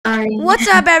Sorry. What's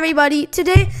up, everybody?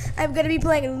 Today I'm gonna be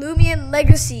playing Loomian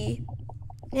Legacy.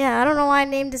 Yeah, I don't know why I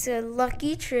named this a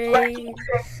lucky trade,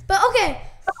 but okay.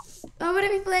 I'm gonna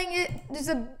be playing it. There's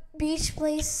a beach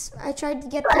place. I tried to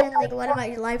get there in like one of my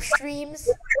live streams,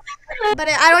 but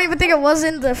I don't even think it was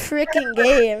in the freaking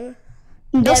game.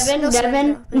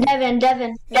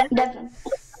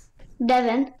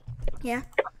 Devin. Yeah.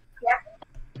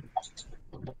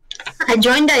 I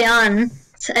joined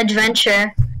Ayan's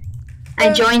adventure.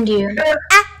 I joined you.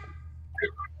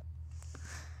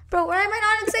 Bro, why am I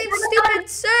not on the same stupid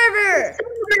server?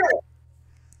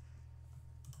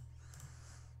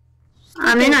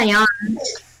 I'm in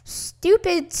Ayan's.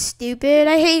 Stupid.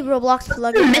 I hate Roblox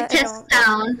plugins.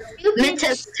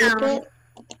 Mid-test town.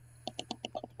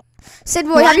 Sid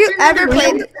Boy, have you ever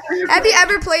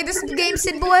played this game,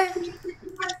 Sid Boy?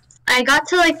 I got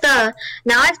to like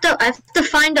now I have to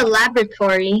find a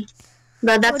laboratory.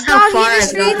 But that's how far I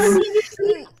go.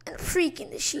 Freak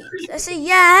in the sheets. I say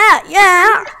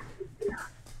yeah.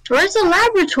 Where's the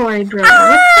laboratory, bro? What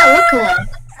does that look like?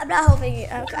 I'm not helping you.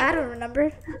 I don't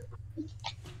remember.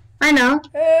 I know.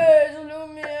 Hey, it's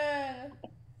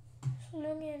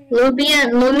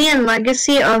Loomian. Loomian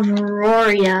Legacy of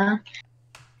Auroria.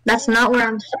 That's not where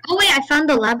I'm. Oh wait, I found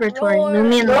the laboratory.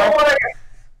 Loomian Legacy.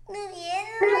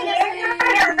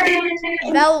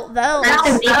 Bells. I have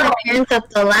to meet my parents at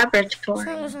the laboratory.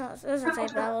 It doesn't say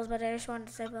bells, but I just wanted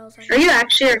to say bells. Are you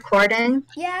actually recording?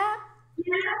 Yeah.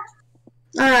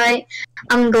 Alright.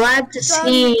 I'm glad to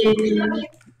see you.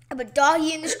 I'm a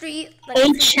doggy in the street.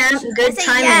 Hey champ, good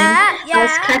timing. Yeah. I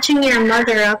was catching your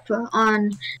mother up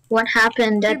on what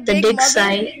happened at the dig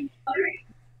site.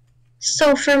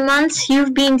 So for months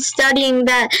you've been studying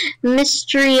that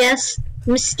mysterious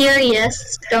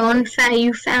stone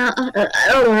you found,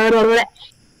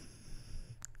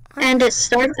 and it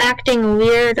starts acting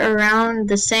weird around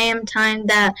the same time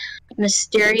that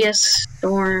mysterious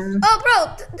storm. Oh,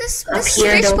 bro, this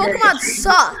Pokemon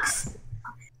sucks.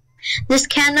 This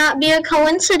cannot be a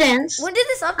coincidence. When did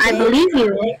this update? I believe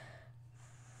you.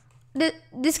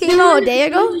 This came out a day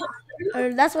ago,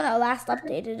 or that's when I last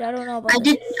updated. I don't know about.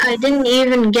 I didn't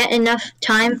even get enough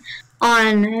time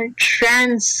on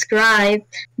transcribe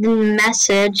the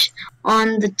message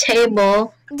on the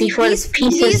table before the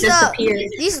pieces disappeared.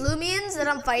 These Loomians that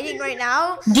I'm fighting right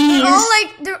now, they're all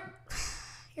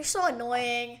you're so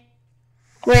annoying.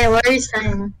 Wait, what are you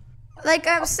saying? Like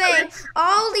I'm saying,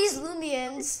 all these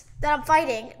Loomians that I'm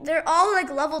fighting, they're all like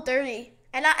level 30,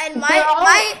 and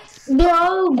they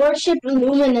all worship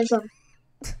Luminism.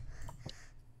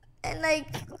 And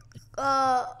like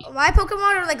my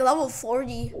Pokemon are like level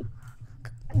 40.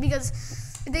 Because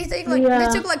they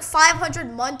took like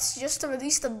 500 months just to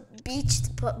release the beach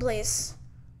place.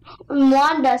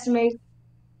 One does make.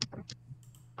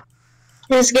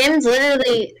 This game's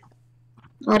literally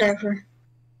whatever.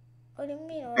 What do you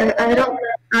mean? I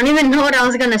don't even know what I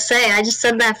was gonna say. I just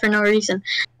said that for no reason.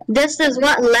 This is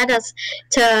what led us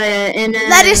to in the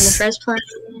first place.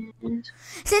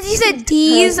 Since you said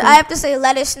D's, I have to say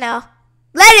lettuce now.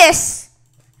 Lettuce.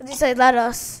 Since you said let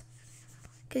us.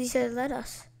 Because you said let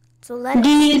us. So let us.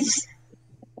 These.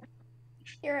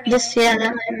 That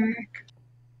might work.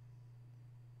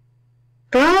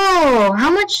 Bro,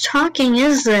 how much talking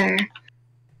is there?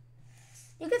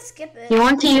 You could skip it. You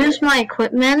want to use my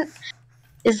equipment?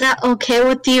 Is that okay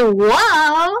with you?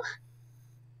 Wow!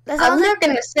 I'm not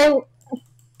gonna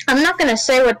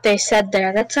say what they said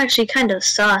there. That's actually kind of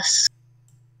sus.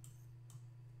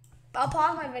 I'll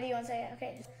pause my video and say it.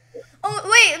 Okay. Oh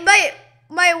wait,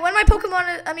 when my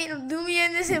Pokemon,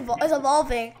 Loomian is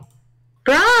evolving.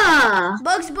 Bruh!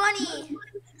 Bugs Bunny!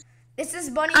 It's this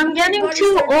bunny. I'm getting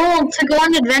too old to go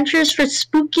on adventures for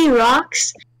spooky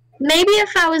rocks. Maybe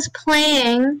if I was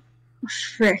playing...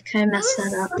 Frick, I messed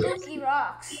that up. Spooky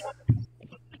rocks.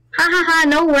 Ha,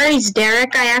 no worries,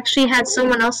 Derek. I actually had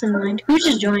someone else in mind. Who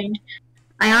just joined?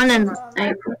 Ayan and... what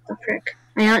the frick?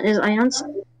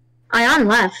 Ayan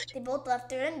left. They both left.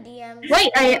 They're in DMs.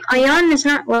 Wait, Ayan is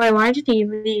not. Why did he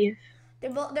leave? They're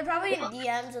probably in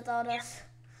DMs without us.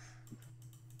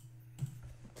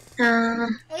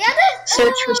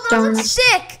 Search for stones. Looks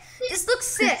sick. This looks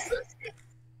sick.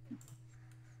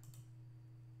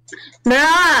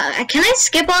 Bruh, can I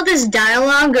skip all this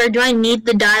dialogue, or do I need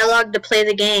the dialogue to play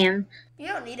the game? You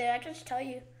don't need it. I can just tell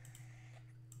you.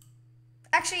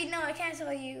 Actually, no, I can't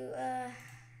tell you.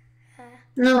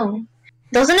 No.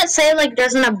 Doesn't it say like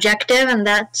there's an objective and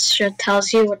that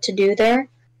tells you what to do there?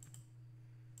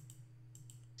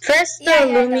 First, the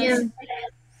Loomian.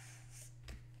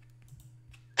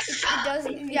 It does.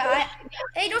 Yeah.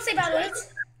 Hey, don't say bad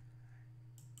words.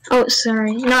 Oh,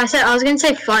 sorry. No, I was gonna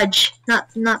say fudge, not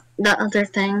that other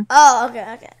thing. Oh, okay.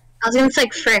 I was gonna say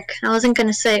frick. I wasn't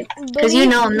gonna say because you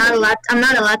know I'm not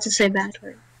allowed to say bad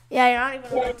words. Yeah, you're not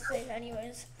even allowed to say it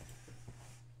anyways.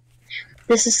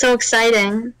 This is so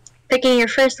exciting. Picking your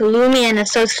first Loomian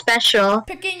is so special.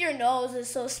 Picking your nose is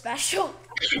so special.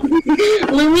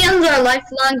 Loomians are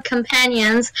lifelong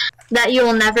companions that you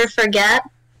will never forget.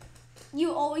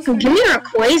 You always Give me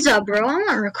Rayquaza, bro. I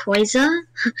want Rayquaza.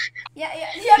 Yeah,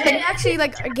 you can actually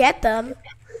like get them.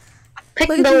 Pick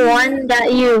the one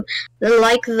that you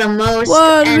like the most,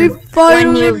 Well, and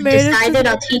when you've decided,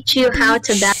 I'll teach you how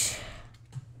to bat.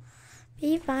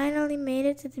 We finally made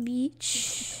it to the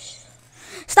beach.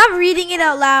 Stop reading it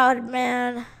out loud,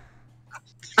 man.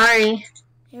 Sorry.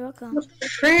 You're welcome.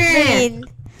 Friend.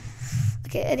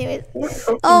 Okay, anyway.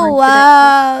 Oh,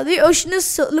 wow. The ocean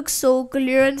looks so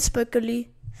clear and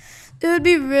sparkly. It would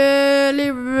be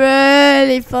really,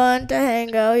 really fun to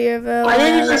hang out here for a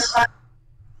while.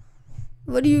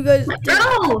 What do you guys think?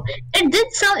 Bro,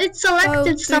 it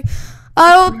selected something.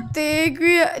 I don't think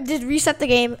we did reset the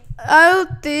game. I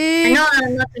don't think. No,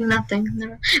 nothing.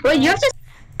 No. Wait, you have to see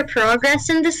your progress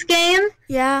in this game?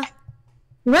 Yeah.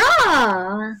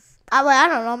 Raw. I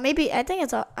don't know. Maybe I think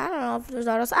it's. I don't know if there's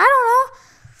autos. I don't know.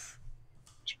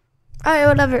 Alright,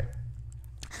 whatever.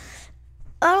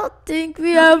 I don't think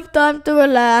we have time to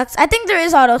relax. I think there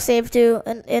is autosave too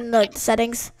in the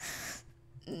settings.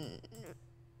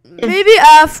 Maybe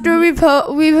after we've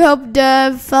helped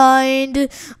Dev find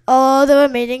all the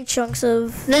remaining chunks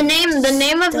of the name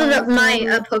of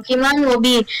my Pokemon will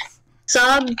be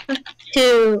Sub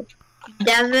to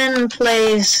Devin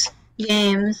Plays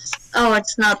Games. Oh,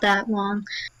 it's not that long.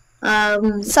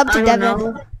 Sub to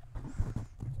Devin.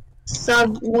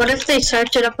 Sub. What if they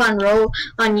search it up on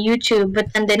YouTube,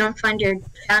 but then they don't find your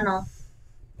channel?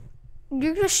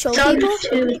 You're gonna show people?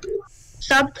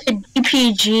 Sub to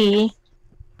DPG.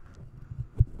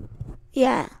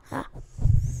 Yeah.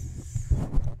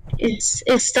 Is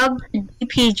sub to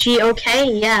DPG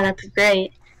okay? Yeah, that's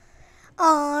great.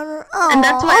 And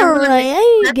that's what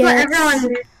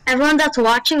everyone that's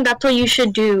watching, that's what you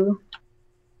should do.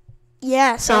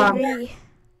 Yes, I agree.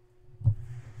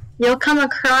 You'll come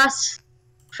across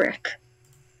frick.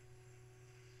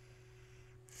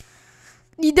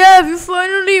 Dev, you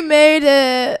finally made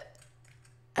it.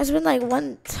 It's been like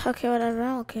okay, whatever, I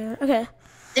don't care. Okay.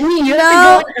 Didn't you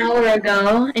have to go an hour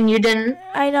ago and you didn't?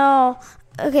 I know.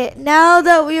 Okay, now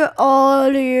that we're all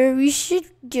here, we should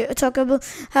talk about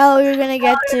how we're gonna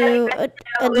get to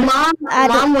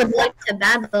Mom would like to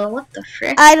battle. What the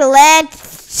frick?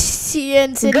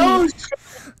 Atlantean City.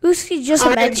 Lucy just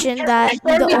mentioned that.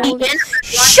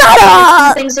 Shut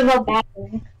up! Things about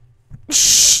battling.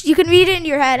 Shh! You can read it in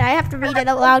your head. I have to read it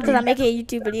out loud because I'm making a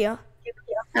YouTube video.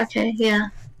 Okay, yeah.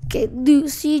 Okay,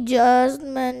 Lucy just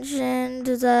mentioned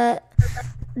that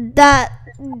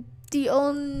the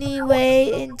only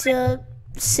way into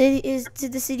the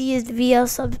city is via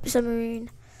submarine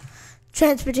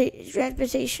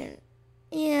transportation.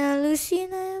 Yeah, Lucy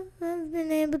and I have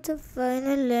been able to find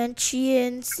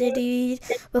Atlantean City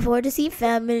before to see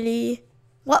family.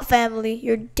 What family?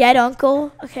 Your dead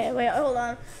uncle? Okay, wait, hold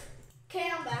on. Okay,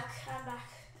 I'm back.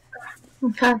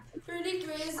 Okay. Pretty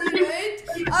crazy, right?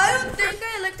 I don't think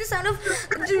I like the sound of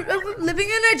living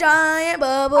in a giant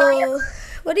bubble.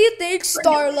 What do you think,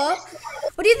 Starla?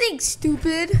 What do you think,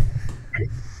 stupid?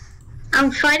 I'm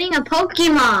fighting a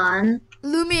Pokemon.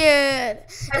 Loomian.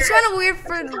 It's kind of weird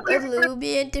for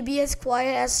Loomian to be as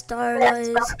quiet as Starla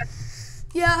is.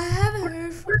 Yeah, I haven't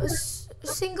heard from a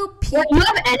single peep. What, you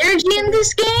have energy in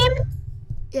this game?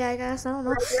 Yeah, I guess. I don't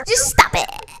know. Just stop it.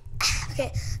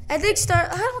 Okay, I think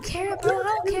I don't care, bro. I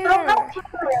don't care.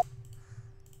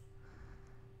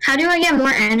 How do I get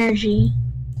more energy?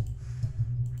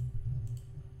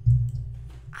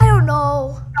 I don't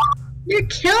know. You're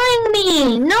killing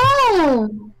me. No.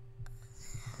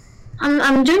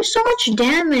 I'm doing so much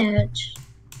damage.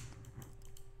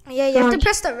 Yeah, you have to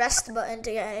press the rest button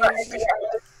to get energy.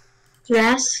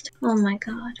 Rest? Oh my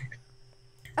god.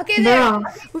 Okay, there.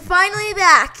 We're finally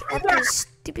back after this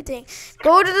stupid thing.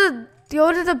 Go to the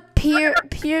pier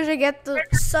to get the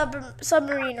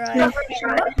submarine ride.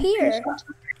 What pier?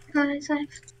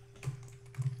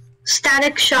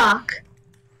 Static shock.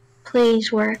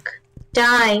 Please work.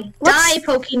 Die,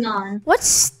 Pokemon. What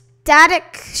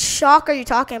static shock are you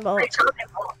talking about?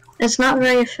 It's not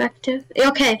very effective.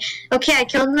 Okay, I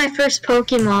killed my first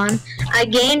Pokemon. I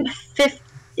gained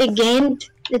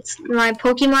my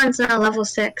Pokemon's now level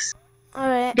 6.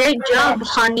 Alright. Great job,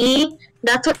 honey.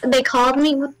 That's what they called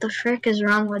me. What the frick is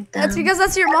wrong with them? That's because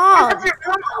that's your mom.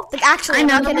 Like, actually, I'm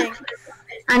not kidding.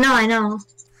 I know.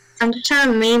 I'm just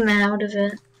trying to meme out of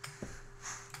it.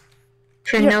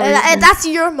 For no reason. That's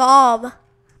your mom.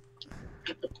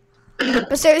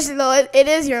 But seriously though, it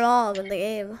is your mom in the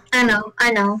game. I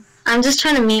know. I'm just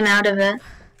trying to meme out of it.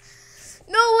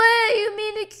 No way! You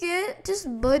mean you can't just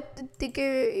butt the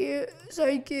ticket?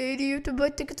 Sorry, kid. You have to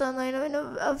butt tickets online in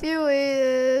a few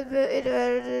ways.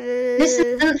 This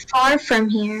isn't far from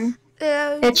here.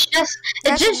 It's just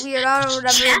weird. I don't remember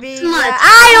chestnuts. being.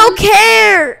 I don't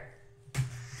care.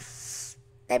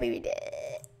 That baby did.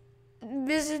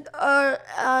 Visit our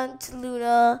Aunt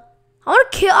Luna. I'll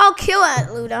kill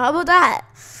Aunt Luna. How about that?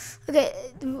 Okay,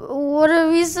 what are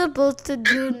we supposed to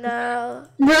do now?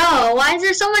 Bro, why is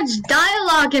there so much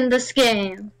dialogue in this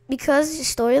game? Because your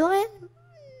storyline?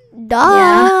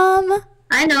 Dumb. Yeah,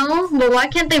 I know, but why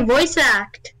can't they voice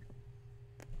act?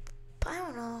 I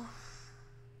don't know.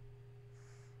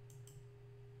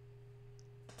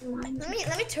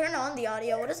 Let me turn on the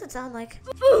audio. What does it sound like?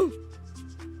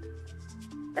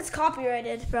 That's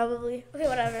copyrighted, probably. Okay,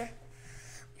 whatever.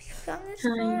 We've done this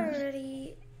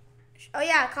already. Oh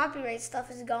yeah, copyright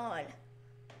stuff is gone.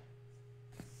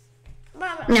 No,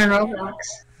 Roblox.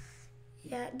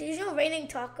 Yeah, did you know raining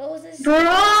tacos is... Bro,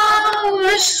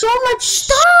 there's so much.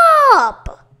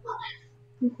 Stop!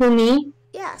 Who, me?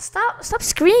 Yeah, stop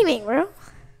screaming, bro.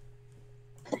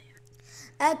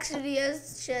 Actually,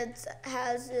 as Sheds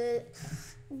has it,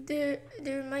 there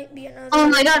might be another... Oh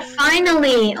my god,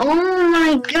 finally! Oh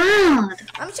my god!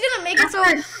 I'm just gonna make it so...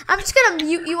 I'm just gonna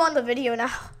mute you on the video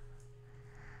now.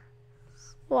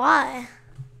 Why?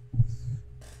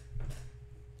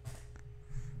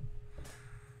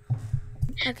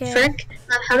 Okay. Frick,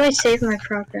 how do I save my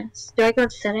progress? Do I go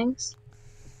to settings?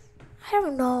 I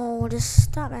don't know. Just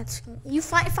stop asking. You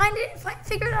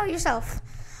figure it out yourself.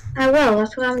 I will.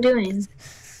 That's what I'm doing.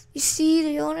 You see,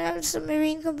 the owner of the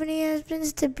submarine company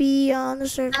happens to be on the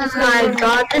surface. Oh my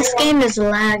god, this game is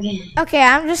lagging. Okay,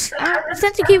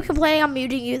 since you keep complaining, I'm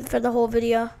muting you for the whole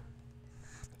video.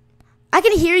 I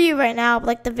can hear you right now, but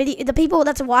like the people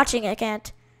that's watching, I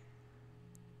can't.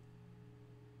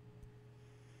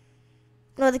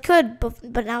 No, they could,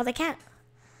 but now they can't.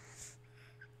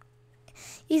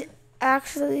 He's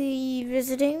actually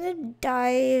visiting the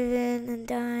Dive-In and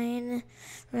Dine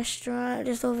restaurant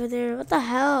just over there. What the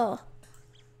hell?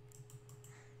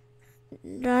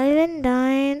 Dive and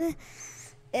Dine.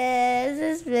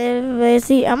 Is this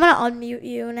see? I'm gonna unmute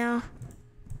you now.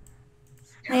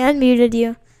 I unmuted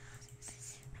you.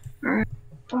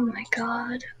 Oh my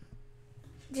god.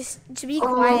 Just to be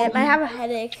quiet. I have a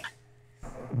headache.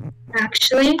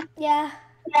 Actually? Yeah.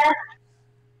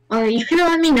 Oh, you could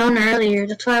have let me know earlier.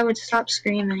 That's why I would stop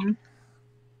screaming.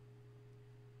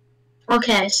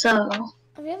 Okay, so...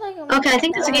 I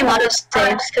think this game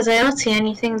auto-saves, because I don't see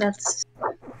anything that's...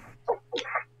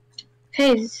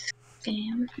 Hey, this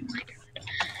game. Oh my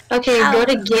god. Okay, go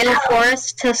to Gale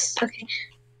Forest to...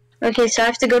 Okay, so I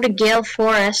have to go to Gale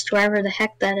Forest, wherever the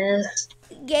heck that is.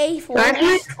 Gay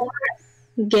Forest?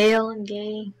 Gale and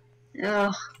Gay.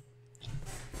 Ugh.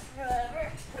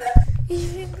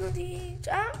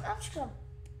 I'm just gonna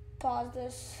pause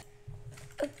this.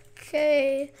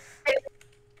 Okay.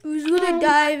 Who's gonna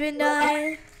dive and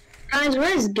die? Guys,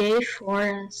 where is Gay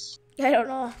Forest? I don't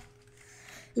know.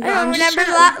 No, I don't remember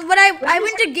but I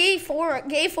went to Gay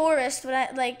Forest when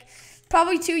I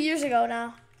probably 2 years ago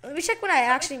now. Let me check when I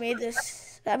actually made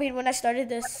this. I mean when I started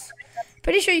this.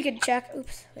 Pretty sure you can check.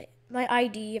 Oops, wait. My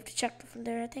ID, you have to check from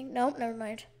there, I think. Nope, never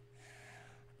mind.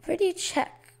 Where do you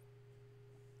check?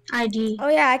 ID. Oh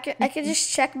yeah, I could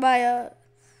just check my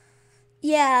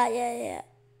Yeah,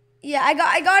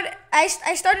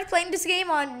 I started playing this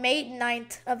game on May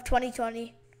 9th of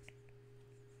 2020.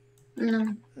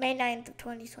 No. May 9th of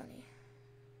 2020.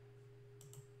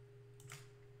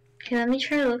 Okay, let me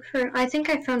try to look for... I think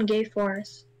I found Gay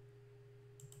Forest.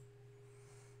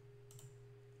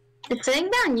 Is saying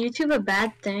that on YouTube a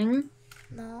bad thing?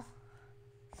 No.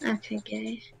 Okay,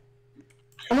 gay.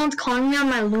 Someone's calling me on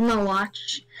my Luma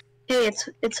watch. Hey,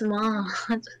 it's Mom.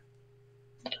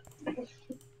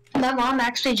 My mom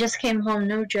actually just came home,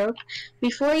 no joke.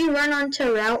 Before you run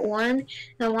onto Route 1,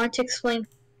 I want to explain...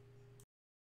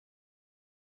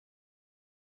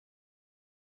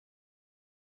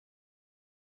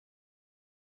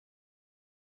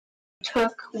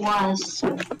 Took was.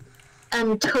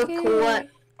 And took what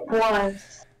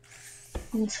was.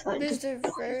 Mr.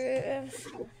 First.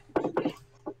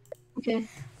 Okay.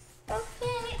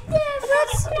 Okay, yeah,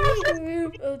 let's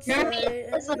move outside.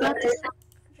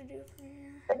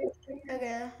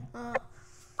 Okay,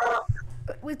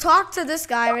 we talked to this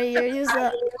guy right here. He was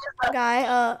the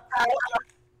guy,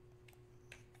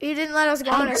 he didn't let us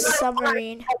go on a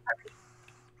submarine.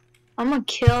 I'm gonna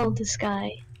kill this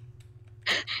guy.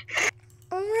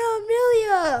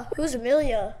 Amelia. Who's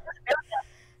Amelia?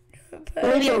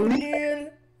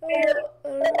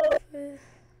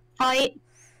 Fight.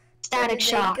 Static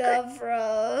shock.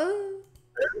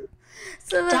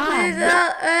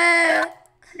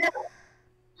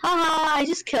 Haha, I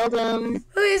just killed him.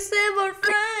 Who is that, my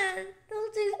friend?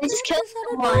 I just killed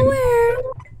someone.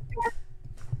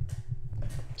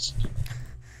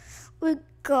 We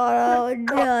gotta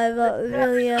drive up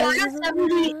Amelia. I got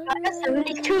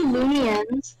 72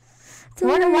 Loomians.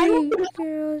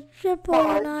 Triple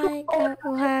and I can't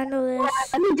handle this.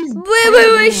 I mean, just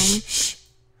Wait, shh.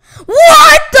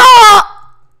 What the?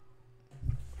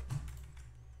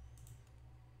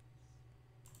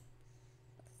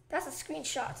 That's a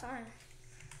screenshot time.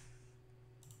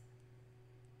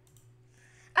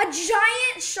 A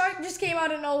giant shark just came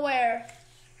out of nowhere.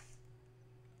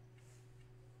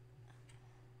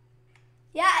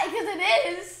 Yeah, because it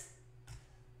is.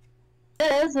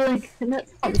 It is like,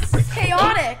 it's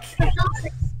chaotic.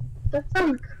 That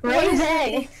sounds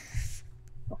crazy.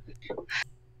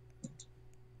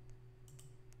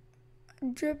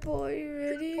 Triple, are you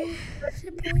ready?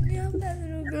 Triple, down that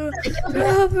little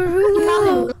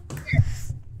girl.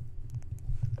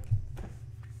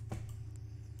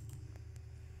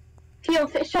 Feel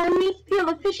fish on me. Feel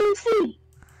the fish in sea.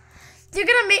 They're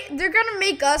gonna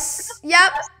make us.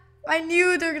 Yep, I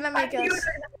knew they're gonna make us.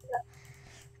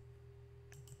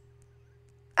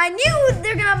 I knew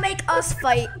they're gonna make us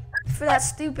fight for that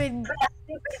stupid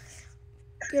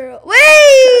girl.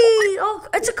 Wait! Oh,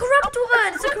 it's a corrupt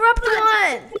one. It's a corrupt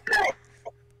one.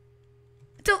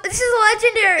 So this is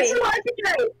legendary.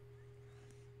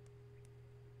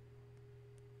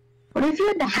 What if you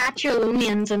had to hatch your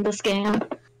Loomians in this game?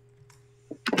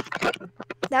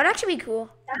 That would actually be cool.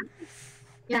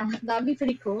 Yeah, that would be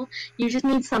pretty cool. You just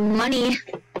need some money.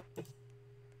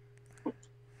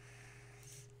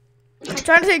 I'm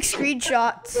trying to take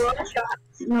screenshots.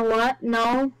 You know what?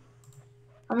 No.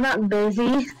 I'm not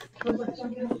busy.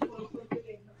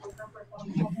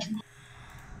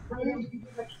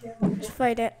 Just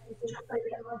fight it.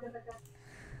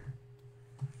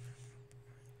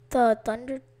 The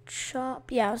Thunder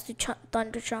Chop? Yeah, let's do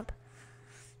Thunder Chop.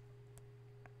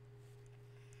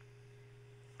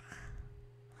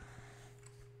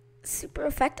 Super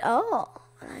effect. Oh,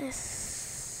 nice.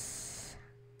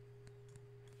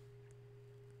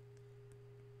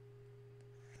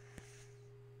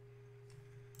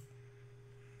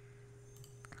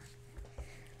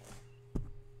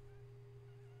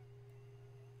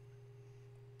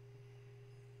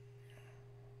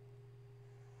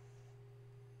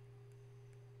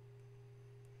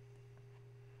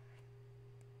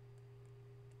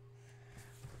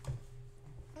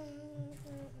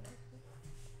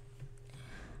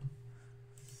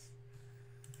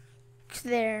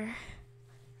 There.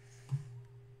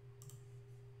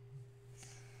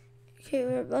 Okay,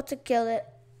 we're about to kill it.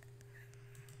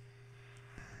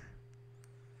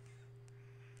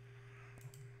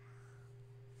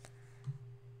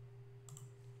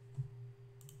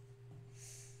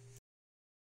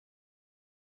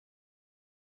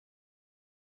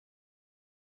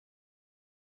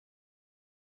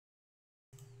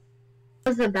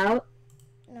 What's it about?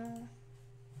 No.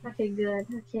 Okay, good.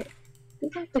 Okay. I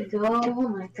think I have to go. Oh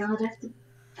my god, I have to.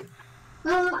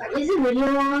 Is the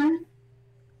video on?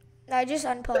 I just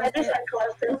unpaused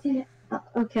it.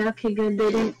 Okay. Okay, good.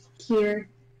 They didn't hear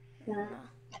that.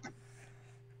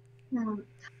 No.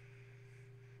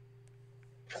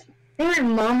 I think my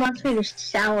mom wants me to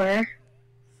shower.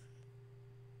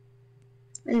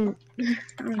 And I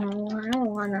don't know, I don't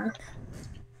wanna.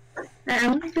 I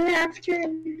want to do it after.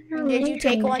 Did you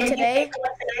take one today?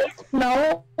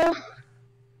 No.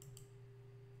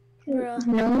 Bro.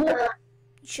 No.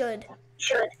 Should.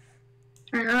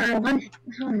 I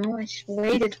don't know, I just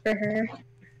waited for her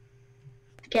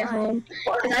to get home.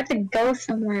 Because I have to go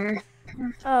somewhere.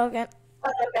 Oh, okay.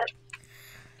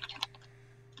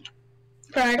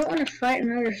 But I don't want to fight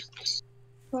another.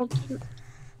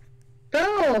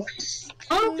 Bro!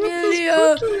 Oh,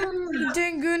 Amelia!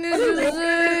 Thank goodness you're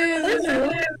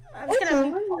safe. I'm just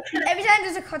gonna. Every time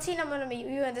there's a cutscene, I'm gonna mute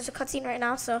you, and there's a cutscene right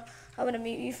now, so I'm gonna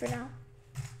mute you for now.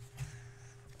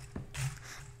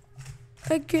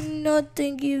 I cannot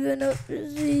thank you enough for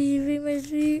receiving my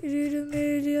sweet little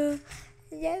media.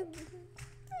 Yeah,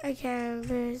 I can't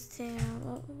understand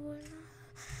what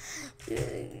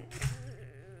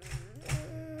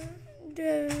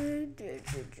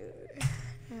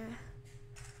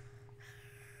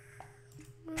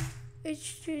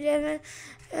H2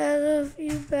 I love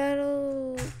you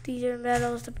battle. These are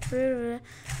battles to prove it.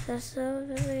 That's so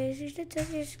you should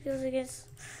test your skills against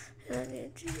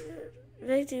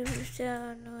they do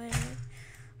annoying.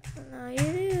 No, you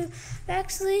do.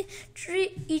 Actually,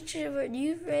 treat each of our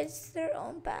new friends to their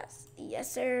own path.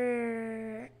 Yes,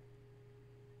 sir.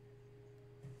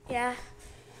 Yeah.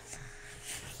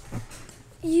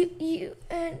 You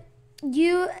and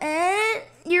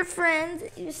your friends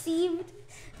received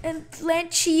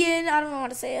Atlantean, I don't know how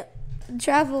to say it,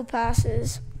 travel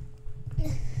passes.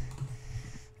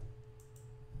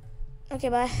 Okay,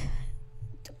 bye.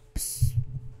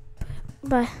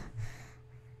 Bye.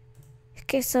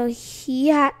 Okay, so he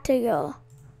had to go.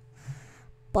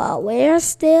 But we're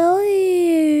still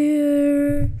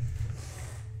here.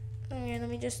 Okay, let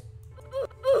me just...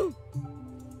 Oh,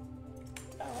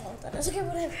 that is okay,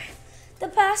 whatever. The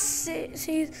pass says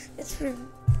it's for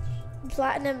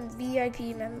platinum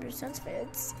VIP members. Sounds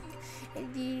fancy.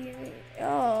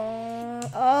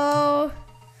 Oh.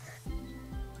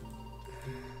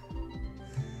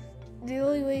 The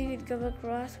only way you can come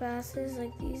across passes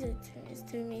like these is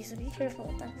through me, so be careful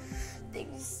with them.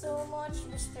 Thank you so much,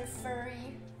 Mr.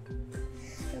 Furry.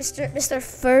 Mr.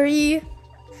 Furry.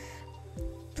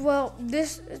 Well,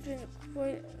 this has been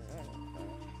quite...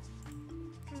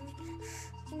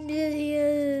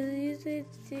 You said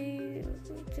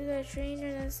to that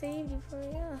trainer that saved you for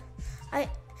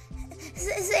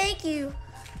thank you.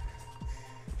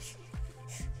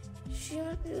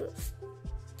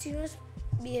 She must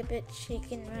be a bit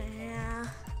shaken right now.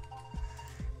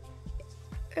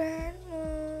 And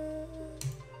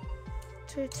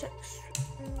to text.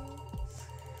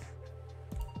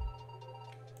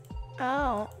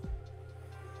 Oh.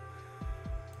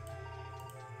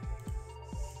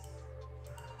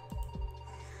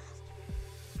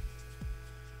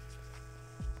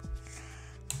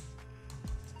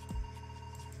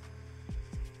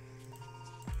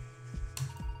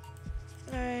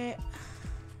 Alright.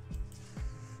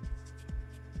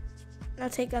 Now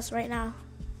take us right now.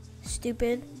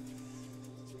 Stupid.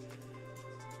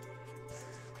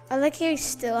 I like how he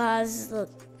still has the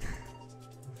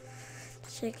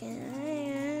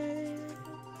chicken.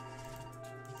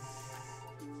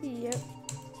 Yep.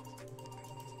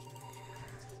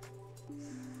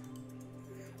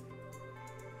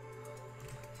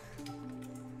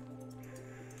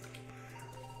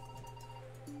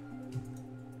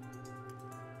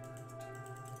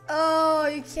 Oh,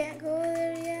 you can't go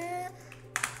there yet?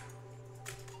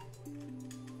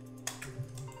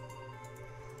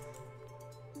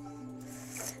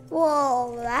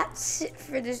 Well, that's it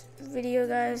for this video,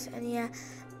 guys. And yeah,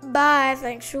 bye.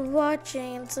 Thanks for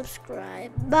watching and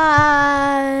subscribe.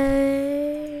 Bye.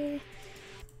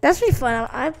 That's pretty fun.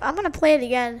 I'm gonna play it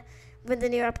again when the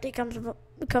new update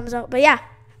comes out. But yeah,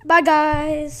 bye,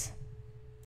 guys.